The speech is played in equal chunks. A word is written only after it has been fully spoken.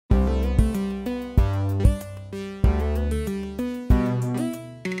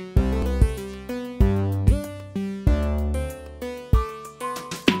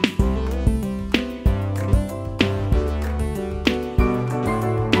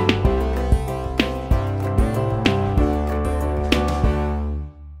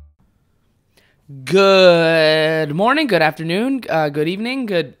Good morning, good afternoon, good evening,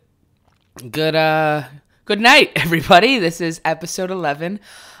 good night, everybody. This is episode 11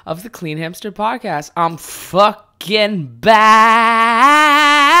 of the Clean Hamster podcast. I'm fucking back.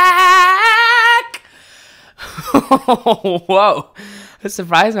 Whoa, I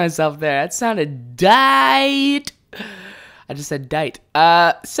surprised myself there. That sounded diet. I just said dite.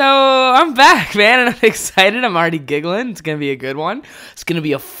 So I'm back, man, and I'm excited. I'm already giggling. It's gonna be a good one. It's gonna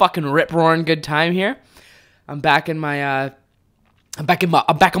be a fucking rip-roaring good time here. I'm back in my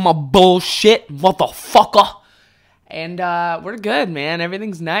bullshit, motherfucker. And we're good, man.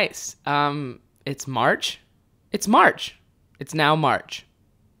 Everything's nice. It's March. It's now March.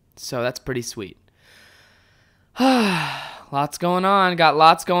 So that's pretty sweet. Lots going on. Got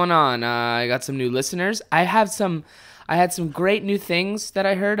lots going on. I got some new listeners. I had some great new things that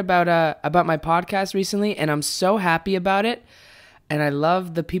I heard about my podcast recently, and I'm so happy about it. And I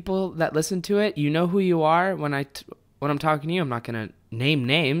love the people that listen to it. You know who you are when I'm talking to you. I'm not gonna name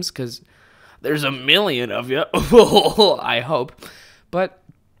names because there's a million of you. I hope, but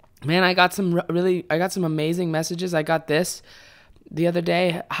man, I got some amazing messages. I got this the other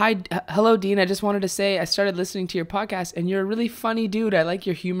day. Hello, Dean. I just wanted to say I started listening to your podcast, and you're a really funny dude. I like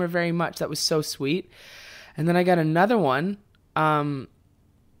your humor very much. That was so sweet. And then I got another one.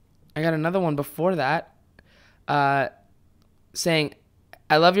 Before that, saying,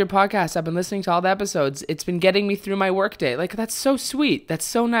 I love your podcast. I've been listening to all the episodes. It's been getting me through my workday. Like, that's so sweet. That's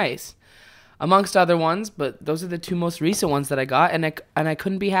so nice. Amongst other ones, but those are the two most recent ones that I got, and I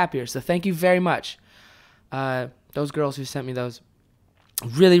couldn't be happier. So thank you very much. Those girls who sent me those.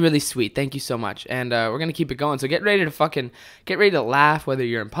 Really, really sweet. Thank you so much. And we're going to keep it going. So get ready to laugh, whether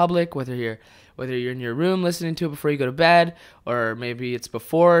you're in public, whether you're in your room listening to it before you go to bed, or maybe it's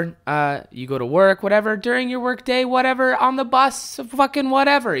before you go to work, whatever, during your work day, whatever, on the bus, fucking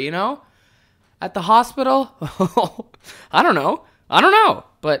whatever, you know? At the hospital? I don't know,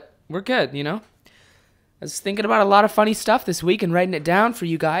 but we're good, you know? I was thinking about a lot of funny stuff this week and writing it down for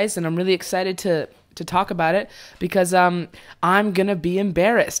you guys, and I'm really excited to talk about it because I'm gonna be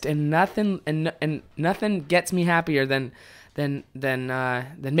embarrassed, and nothing gets me happier than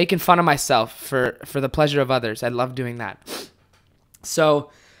making fun of myself for the pleasure of others. I love doing that.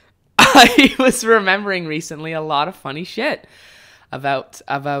 So I was remembering recently a lot of funny shit about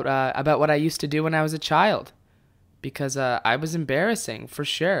what I used to do when I was a child, because I was embarrassing for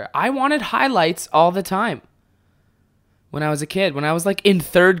sure. I wanted highlights all the time when I was a kid. When I was like in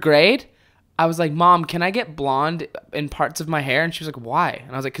 3rd grade, I was like, Mom, can I get blonde in parts of my hair? And she was like, why?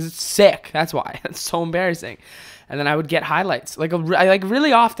 And I was like, because it's sick. That's why. It's so embarrassing. And then I would get highlights.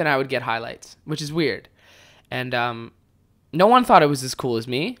 Really often I would get highlights, which is weird. And no one thought it was as cool as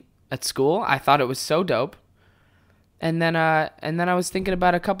me at school. I thought it was so dope. And then I was thinking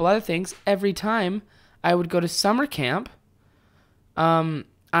about a couple other things. Every time I would go to summer camp, every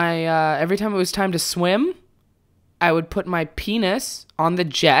time it was time to swim, I would put my penis on the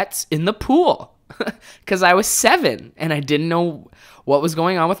jets in the pool because I was 7 and I didn't know what was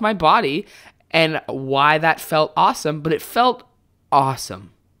going on with my body and why that felt awesome, but it felt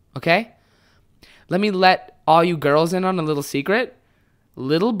awesome, okay? Let me let all you girls in on a little secret.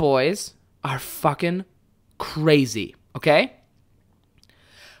 Little boys are fucking crazy, okay?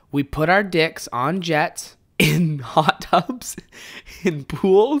 We put our dicks on jets, in hot tubs, in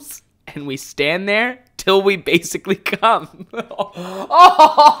pools, and we stand there till we basically come.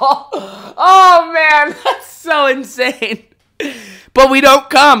 Oh man, that's so insane. But we don't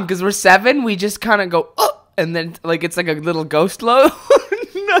come because we're 7. We just kind of go, oh, and then like it's like a little ghost load.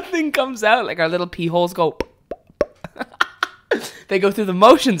 Nothing comes out. Like our little pee holes go. They go through the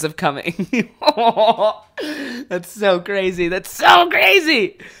motions of coming. That's so crazy.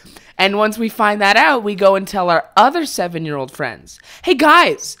 And once we find that out, we go and tell our other 7-year-old friends, hey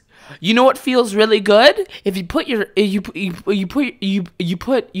guys, you know what feels really good? If you put your your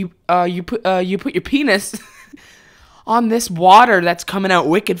penis on this water that's coming out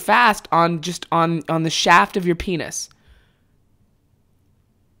wicked fast on the shaft of your penis.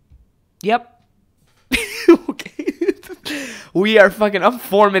 Yep. Okay. We are fucking. I'm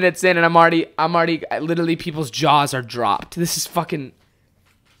 4 minutes in, and I'm already. Literally, people's jaws are dropped. This is fucking.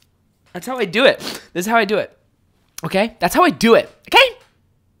 That's how I do it. This is how I do it. Okay. That's how I do it. Okay.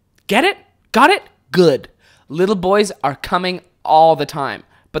 Get it? Got it? Good. Little boys are coming all the time,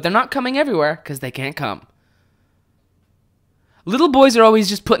 but they're not coming everywhere because they can't come. Little boys are always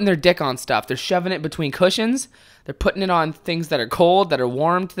just putting their dick on stuff. They're shoving it between cushions. They're putting it on things that are cold, that are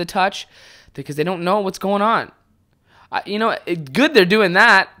warm to the touch, because they don't know what's going on. Good they're doing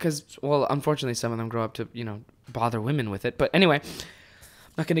that because, well, unfortunately, some of them grow up to, bother women with it. But anyway,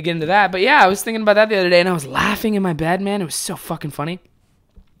 Not gonna get into that, but yeah, I was thinking about that the other day, and I was laughing in my bed, man. It was so fucking funny.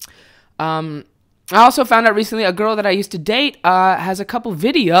 I also found out recently a girl that I used to date has a couple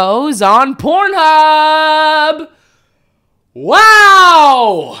videos on Pornhub.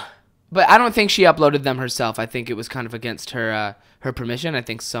 Wow! But I don't think she uploaded them herself. I think it was kind of against her permission. I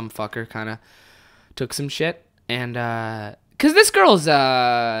think some fucker kind of took some shit. And, because this girl's,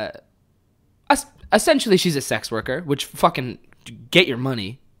 essentially she's a sex worker, which fucking get your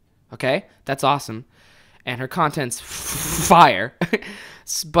money, okay? That's awesome. And her content's fire.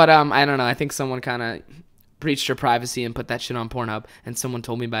 But, I don't know. I think someone kind of breached her privacy and put that shit on Pornhub, and someone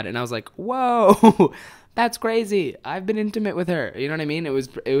told me about it, and I was like, whoa, that's crazy. I've been intimate with her. You know what I mean? It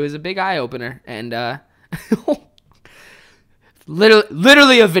was a big eye-opener, and,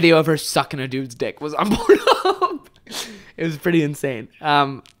 literally a video of her sucking a dude's dick was on Pornhub. It was pretty insane.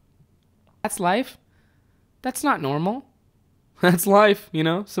 That's life. That's not normal. That's life, you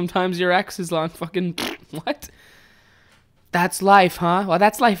know? Sometimes your ex is on fucking... What? That's life, huh? Well,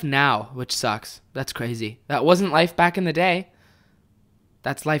 that's life now, which sucks. That's crazy. That wasn't life back in the day.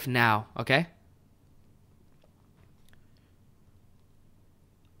 That's life now, okay?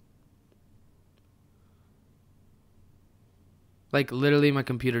 Like, literally, my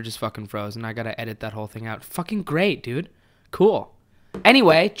computer just fucking froze, and I gotta edit that whole thing out. Fucking great, dude. Cool.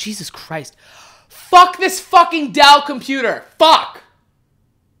 Anyway, Jesus Christ. Fuck this fucking Dell computer. Fuck.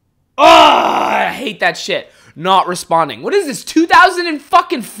 Oh, I hate that shit. Not responding. What is this,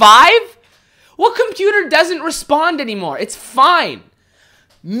 2005? What computer doesn't respond anymore? It's fine.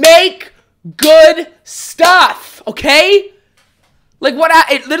 Make good stuff, okay? Like what?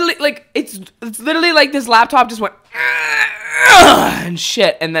 It literally, like, it's literally like this laptop just went and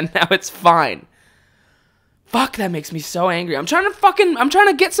shit, and then now it's fine. Fuck, that makes me so angry. I'm trying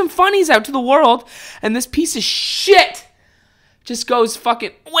to get some funnies out to the world, and this piece of shit just goes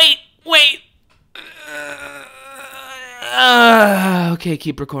fucking, wait. Okay,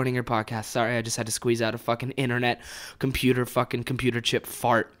 keep recording your podcast. Sorry, I just had to squeeze out a fucking computer chip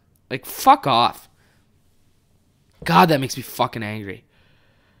fart. Like, fuck off. God, that makes me fucking angry.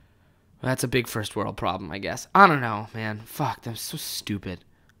 That's a big first world problem, I guess. I don't know, man. Fuck, that's so stupid.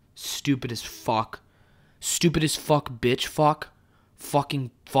 Stupid as fuck. Stupid as fuck, bitch, fuck.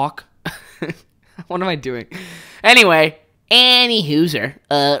 Fucking fuck. What am I doing? Anyway, Anywhooser,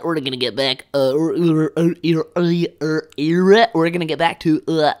 we're gonna get back, we're gonna get back to,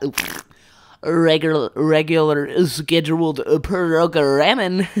 regular scheduled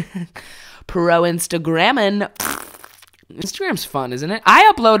programming. Instagramming. Instagram's fun, isn't it? I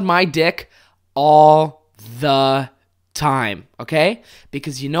upload my dick all the time, okay?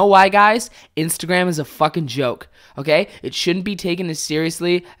 Because you know why, guys? Instagram is a fucking joke, okay? It shouldn't be taken as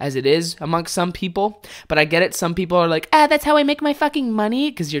seriously as it is amongst some people, but I get it. Some people are like, that's how I make my fucking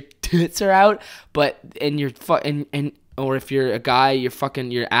money, because your tits are out, but, or if you're a guy,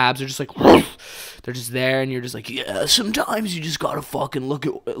 your abs are just like, they're just there, and you're just like, yeah, sometimes you just gotta fucking look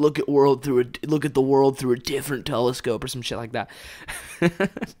at the world through a different telescope or some shit like that.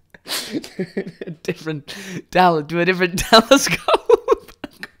 a different telescope.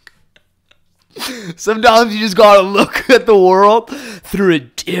 Sometimes you just gotta look at the world through a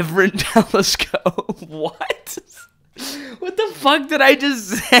different telescope. What? What the fuck did I just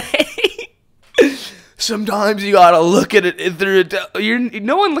say? Sometimes you gotta look at it through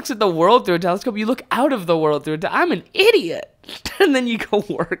no one looks at the world through a telescope. You look out of the world through I'm an idiot. And then you go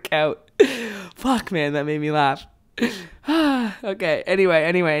work out. Fuck, man, that made me laugh. Okay,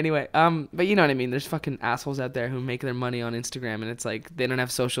 anyway. But you know what I mean. There's fucking assholes out there who make their money on Instagram, and it's like they don't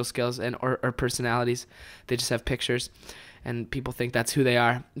have social skills or personalities. They just have pictures, and people think that's who they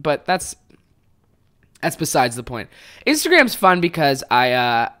are. But that's besides the point. Instagram's fun because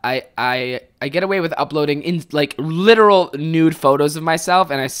I get away with uploading in like literal nude photos of myself,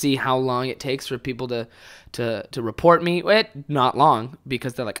 and I see how long it takes for people to report me. Not long,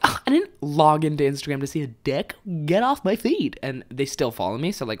 because they're like, I didn't log into Instagram to see a dick. Get off my feed. And they still follow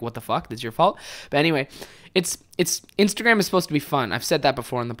me, so like, what the fuck? That's your fault. But anyway, it's Instagram is supposed to be fun. I've said that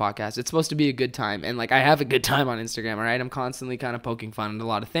before on the podcast. It's supposed to be a good time, and like I have a good time on Instagram. All right, I'm constantly kind of poking fun at a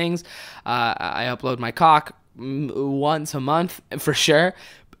lot of things. I upload my cock once a month for sure.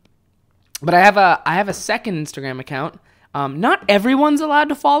 But I have a second Instagram account. Not everyone's allowed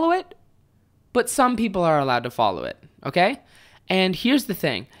to follow it, but some people are allowed to follow it. Okay, and here's the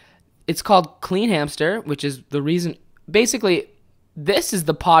thing. It's called Clean Hamster, which is the reason. Basically, this is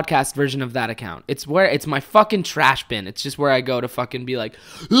the podcast version of that account. It's my fucking trash bin. It's just where I go to fucking be like,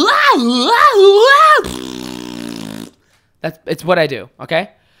 it's what I do,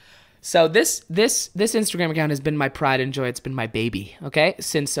 okay? So this Instagram account has been my pride and joy. It's been my baby. Okay,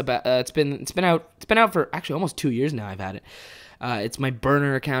 since about it's been out for actually almost 2 years now. I've had it. It's my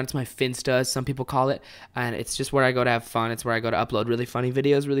burner account. It's my Finsta, as some people call it, and it's just where I go to have fun. It's where I go to upload really funny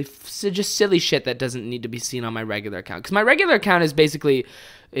videos, just silly shit that doesn't need to be seen on my regular account. Because my regular account is basically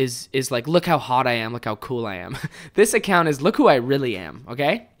is like, look how hot I am, look how cool I am. This account is look who I really am.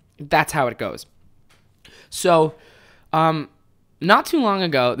 Okay, that's how it goes. So, not too long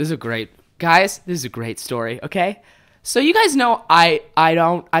ago, this is a great story. Okay. So you guys know I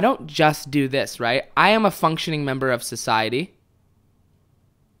don't just do this, right? I am a functioning member of society.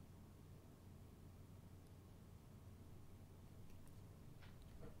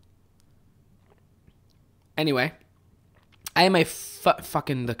 Anyway, I am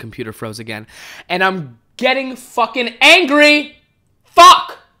fucking the computer froze again, and I'm getting fucking angry.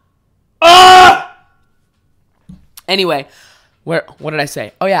 Fuck. Anyway, what did I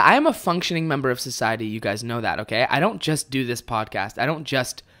say? Oh yeah, I am a functioning member of society. You guys know that, okay? I don't just do this podcast. I don't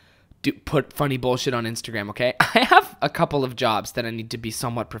just put funny bullshit on Instagram, okay? I have a couple of jobs that I need to be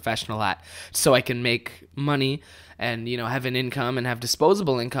somewhat professional at so I can make money and, have an income and have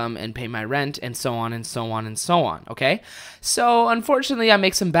disposable income and pay my rent and so on and so on and so on, okay? So, unfortunately, I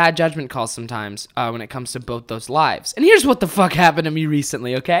make some bad judgment calls sometimes when it comes to both those lives. And here's what the fuck happened to me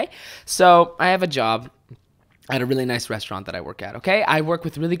recently, okay? So, I have a job at a really nice restaurant that I work at, okay? I work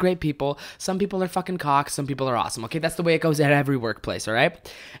with really great people. Some people are fucking cocks, some people are awesome, okay? That's the way it goes at every workplace, all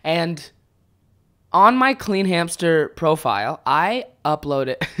right? And on my Clean Hamster profile, I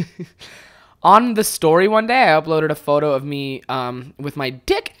uploaded... on the story one day, I uploaded a photo of me with my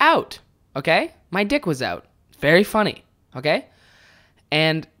dick out, okay? My dick was out. Very funny, okay?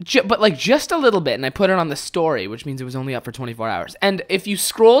 And but just a little bit, and I put it on the story, which means it was only up for 24 hours. And if you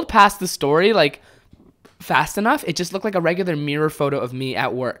scrolled past the story, fast enough, it just looked like a regular mirror photo of me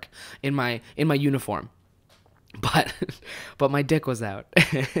at work in my uniform. But my dick was out,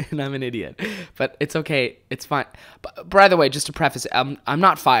 and I'm an idiot. But it's okay, it's fine. But by the way, just to preface it, I'm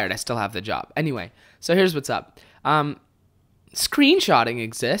not fired. I still have the job. Anyway, so here's what's up. Screenshotting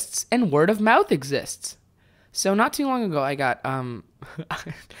exists, and word of mouth exists. So not too long ago, I got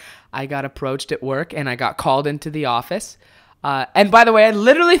I got approached at work, and I got called into the office. And by the way, I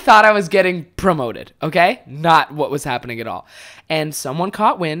literally thought I was getting promoted, okay? Not what was happening at all. And someone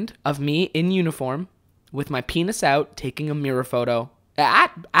caught wind of me in uniform with my penis out taking a mirror photo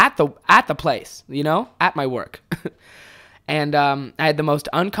at the place, at my work. And I had the most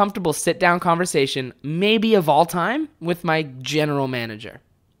uncomfortable sit-down conversation maybe of all time with my general manager.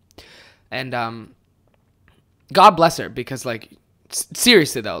 And God bless her, because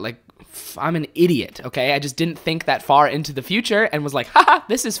seriously though, I'm an idiot, okay? I just didn't think that far into the future and was like, haha,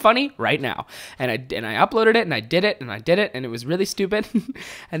 this is funny right now. And I uploaded it, and I did it, and it was really stupid.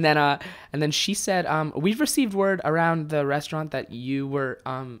 and then she said, we've received word around the restaurant that you were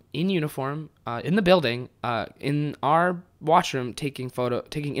in uniform in the building in our washroom taking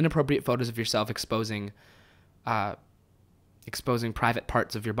inappropriate photos of yourself exposing private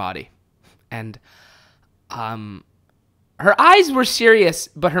parts of your body. And her eyes were serious,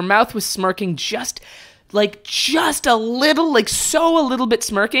 but her mouth was smirking just a little, a little bit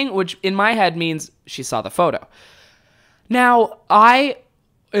smirking, which in my head means she saw the photo. Now, I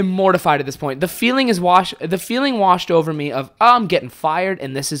am mortified at this point. The feeling washed over me of, I'm getting fired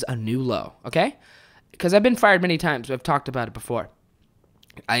and this is a new low, okay? Because I've been fired many times. I've talked about it before.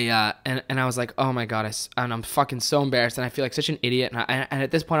 I was like, oh my God, I'm fucking so embarrassed, and I feel like such an idiot. And at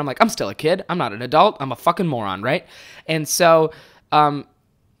this point, I'm like, I'm still a kid. I'm not an adult. I'm a fucking moron, right? And so,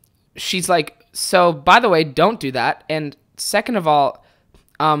 she's like, so by the way, don't do that. And second of all,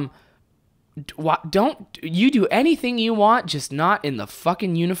 don't you do anything you want, just not in the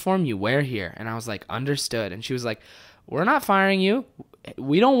fucking uniform you wear here. And I was like, understood. And she was like, we're not firing you.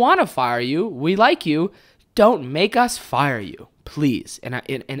 We don't want to fire you. We like you. Don't make us fire you, please. And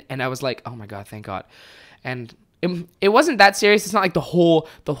I was like, oh my God, thank God. And it wasn't that serious. It's not like the whole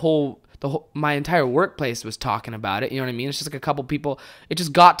my entire workplace was talking about it. You know what I mean? It's just like a couple people. It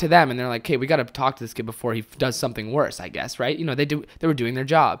just got to them, and they're like, "Hey, we got to talk to this kid before he does something worse." I guess, right? They were doing their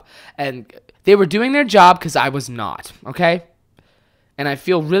job, and they were doing their job because I was not. Okay. And I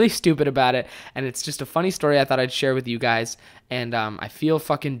feel really stupid about it, and it's just a funny story I thought I'd share with you guys. And I feel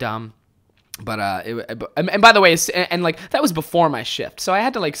fucking dumb. But and by the way, and that was before my shift, so I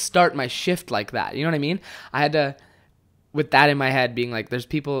had to start my shift like that. You know what I mean? I had to, with that in my head, being like, there's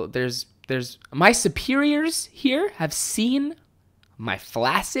my superiors here have seen my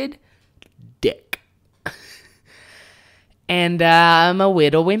flaccid dick, And I'm a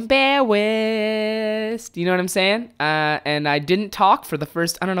little embarrassed. You know what I'm saying? And I didn't talk for the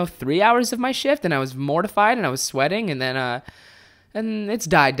first, 3 hours of my shift, and I was mortified and I was sweating, and then and it's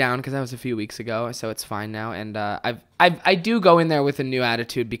died down because that was a few weeks ago, so it's fine now. And I do go in there with a new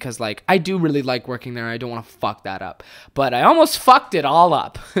attitude because, like, I do really like working there. I don't want to fuck that up, but I almost fucked it all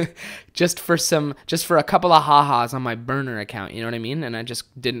up just for a couple of ha-has on my burner account. You know what I mean? And I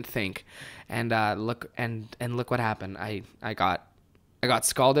just didn't think. And look what happened. I got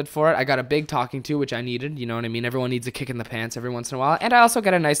scalded for it. I got a big talking to, which I needed. You know what I mean? Everyone needs a kick in the pants every once in a while. And I also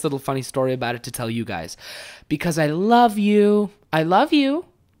got a nice little funny story about it to tell you guys. Because I love you. I love you.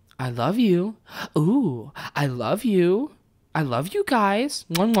 I love you. Ooh, I love you. I love you guys.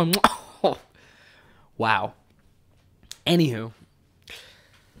 Mwah, mwah, mwah. Oh, wow. Anywho.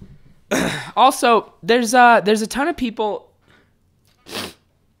 Also, there's a ton of people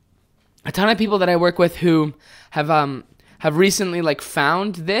that I work with who have recently, like,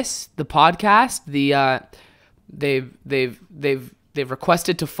 found the podcast. They've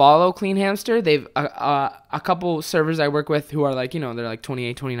requested to follow Clean Hamster. They've a couple servers I work with who are, like, they're like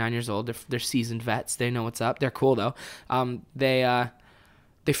 28, 29 years old. They're seasoned vets. They know what's up. They're cool though. They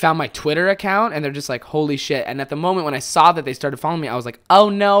found my Twitter account and they're just like, holy shit. And at the moment when I saw that they started following me, I was like, oh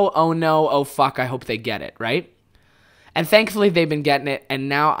no, oh fuck, I hope they get it, right? And thankfully, they've been getting it, and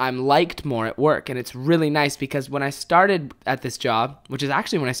now I'm liked more at work, and it's really nice because when I started at this job, which is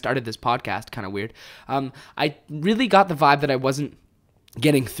actually when I started this podcast, kind of weird, I really got the vibe that I wasn't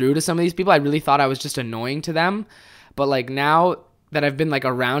getting through to some of these people. I really thought I was just annoying to them, but, like, now that I've been, like,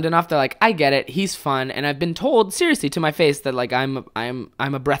 around enough, they're like, I get it, he's fun, and I've been told, seriously, to my face, that, like, I'm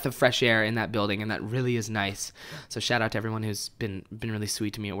a breath of fresh air in that building, and that really is nice. So shout out to everyone who's been really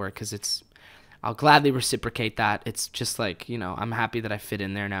sweet to me at work, because I'll gladly reciprocate that. It's just like, I'm happy that I fit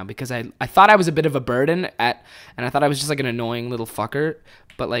in there now because I thought I was a bit of a burden and I thought I was just like an annoying little fucker,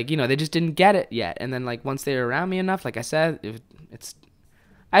 but, like, they just didn't get it yet. And then, like, once they were around me enough, like I said,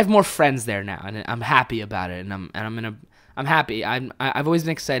 I have more friends there now, and I'm happy about it. And I'm happy. I've always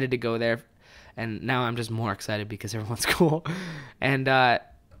been excited to go there, and now I'm just more excited because everyone's cool. And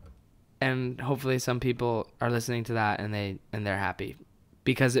hopefully some people are listening to that and they're happy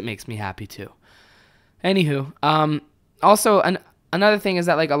because it makes me happy too. Anywho, also another thing is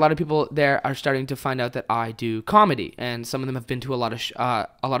that, like, a lot of people there are starting to find out that I do comedy, and some of them have been to a lot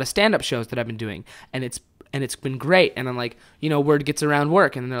of stand-up shows that I've been doing, and it's been great. And I'm like, word gets around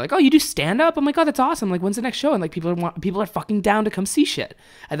work, and they're like, oh, you do stand-up? I'm like, oh, that's awesome. Like, when's the next show? And, like, people are fucking down to come see shit,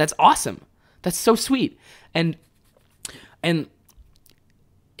 and that's awesome. That's so sweet. And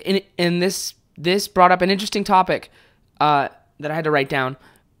this brought up an interesting topic that I had to write down.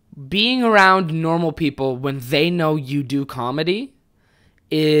 Being around normal people when they know you do comedy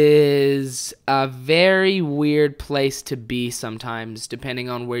is a very weird place to be sometimes, depending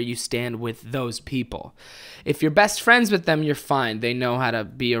on where you stand with those people. If you're best friends with them, you're fine. They know how to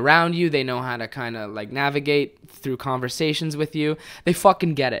be around you. They know how to kind of, like, navigate through conversations with you. They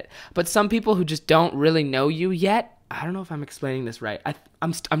fucking get it. But some people who just don't really know you yet, I don't know if I'm explaining this right.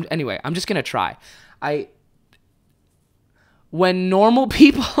 Anyway, I'm just going to try. When normal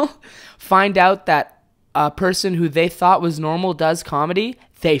people find out that a person who they thought was normal does comedy,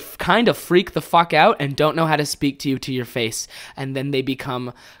 they kind of freak the fuck out and don't know how to speak to you to your face. And then they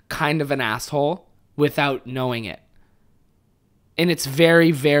become kind of an asshole without knowing it. And it's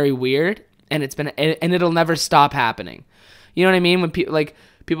very, very weird. And it'll never stop happening. You know what I mean? When people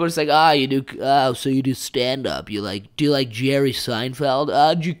are just like, so you do stand-up. Do you like Jerry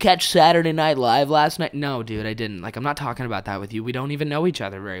Seinfeld? Did you catch Saturday Night Live last night? No, dude, I didn't. Like, I'm not talking about that with you. We don't even know each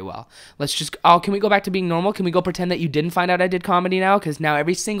other very well. Let's just, can we go back to being normal? Can we go pretend that you didn't find out I did comedy now? Because now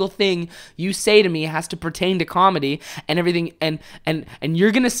every single thing you say to me has to pertain to comedy and everything, and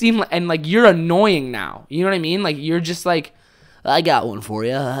you're gonna seem like you're annoying now. You know what I mean? Like, you're just like, I got one for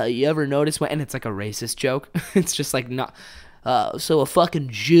you. You ever notice when? And it's like a racist joke. It's just like, not. So a fucking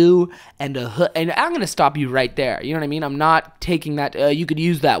Jew and and I'm gonna stop you right there. You know what I mean? I'm not taking that. You could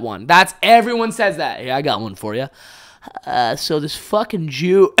use that one. Everyone says that. Yeah, I got one for you. So this fucking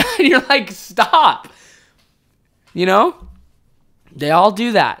Jew, and you're like, stop. They all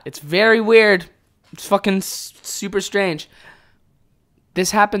do that. It's very weird. It's fucking super strange.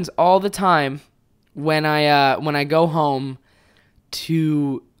 This happens all the time when I go home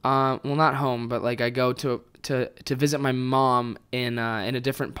to not home, but, like, I go to visit my mom in a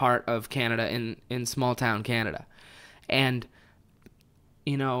different part of Canada, in small town Canada, and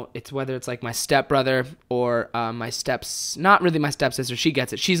you know, it's whether it's like my stepbrother or not really my stepsister. She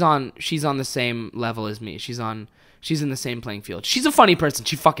gets it. She's on the same level as me. She's in the same playing field. She's a funny person.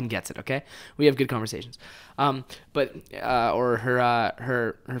 She fucking gets it. Okay, we have good conversations. Or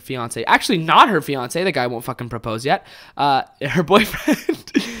her fiance. Actually, not her fiance. The guy won't fucking propose yet. Her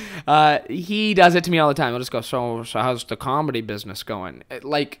boyfriend. He does it to me all the time. I'll just go, so how's the comedy business going?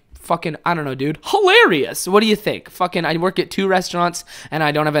 Like, fucking, I don't know, dude. Hilarious. What do you think? Fucking, I work at 2 restaurants and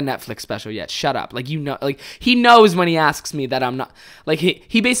I don't have a Netflix special yet. Shut up. Like, you know, like, he knows when he asks me that I'm not, like,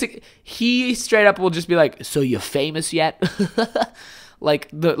 he straight up will just be like, so you famous yet? Like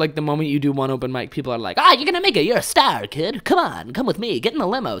the moment you do one open mic, people are like, you're gonna make it. You're a star, kid. Come on, come with me. Get in the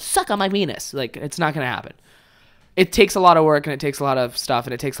limo. Suck on my penis. Like, it's not gonna happen. It takes a lot of work, and it takes a lot of stuff,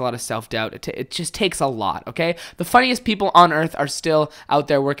 and it takes a lot of self-doubt. It just takes a lot, okay? The funniest people on earth are still out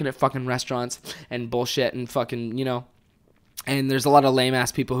there working at fucking restaurants and bullshit and fucking, you know, and there's a lot of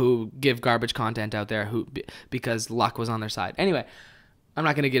lame-ass people who give garbage content out there because luck was on their side. Anyway, I'm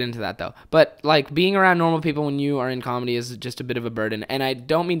not going to get into that, though. But, like, being around normal people when you are in comedy is just a bit of a burden, and I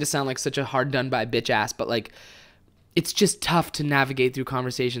don't mean to sound like such a hard-done-by bitch-ass, but, like, it's just tough to navigate through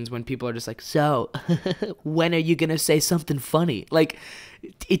conversations when people are just like, so, when are you going to say something funny? Like,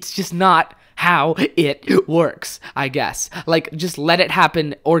 it's just not how it works, I guess. Like, just let it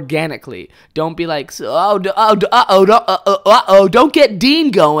happen organically. Don't be like, don't get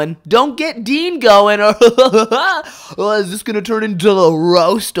Dean going. Don't get Dean going. Or, is this going to turn into the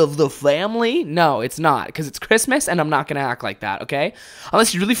roast of the family? No, it's not, because it's Christmas, and I'm not going to act like that, okay?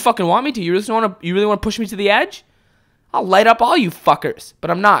 Unless you really fucking want me to. You really want to push me to the edge? I'll light up all you fuckers.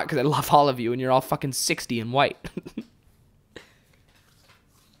 But I'm not, because I love all of you, and you're all fucking 60 and white.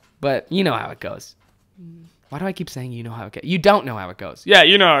 But you know how it goes. Why do I keep saying you know how it goes? You don't know how it goes. Yeah,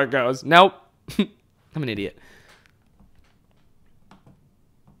 you know how it goes. Nope. I'm an idiot.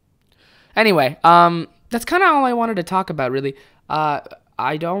 Anyway, that's kind of all I wanted to talk about, really.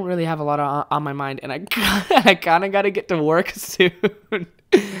 I don't really have a lot on my mind, and I kind of got to get to work soon.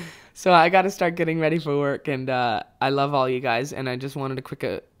 So I got to start getting ready for work, and I love all you guys, and I just wanted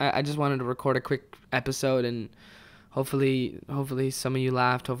to record a quick episode, and hopefully some of you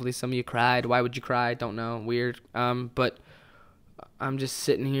laughed, hopefully some of you cried. Why would you cry? Don't know. Weird. But I'm just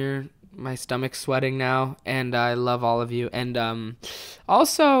sitting here, my stomach's sweating now, and I love all of you. And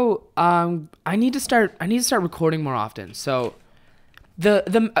also I need to start recording more often. So the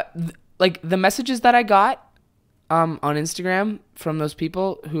messages that I got on Instagram from those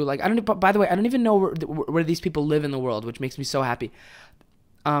people who, like, by the way, I don't even know where these people live in the world, which makes me so happy.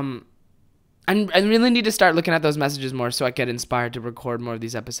 I really need to start looking at those messages more so I get inspired to record more of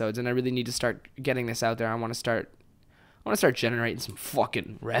these episodes, and I really need to start getting this out there. I want to start generating some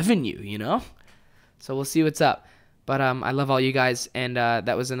fucking revenue, you know? So we'll see what's up. But I love all you guys, and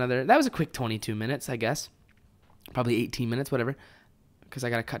that was a quick 22 minutes, I guess. Probably 18 minutes, whatever, because I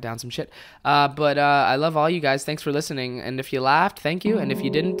got to cut down some shit. But I love all you guys. Thanks for listening. And if you laughed, thank you. And if you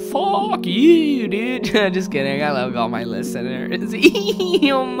didn't, fuck you, dude. Just kidding. I love all my listeners.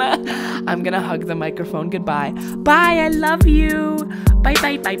 I'm going to hug the microphone. Goodbye. Bye. I love you. Bye,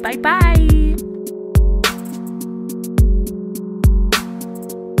 bye, bye, bye, bye.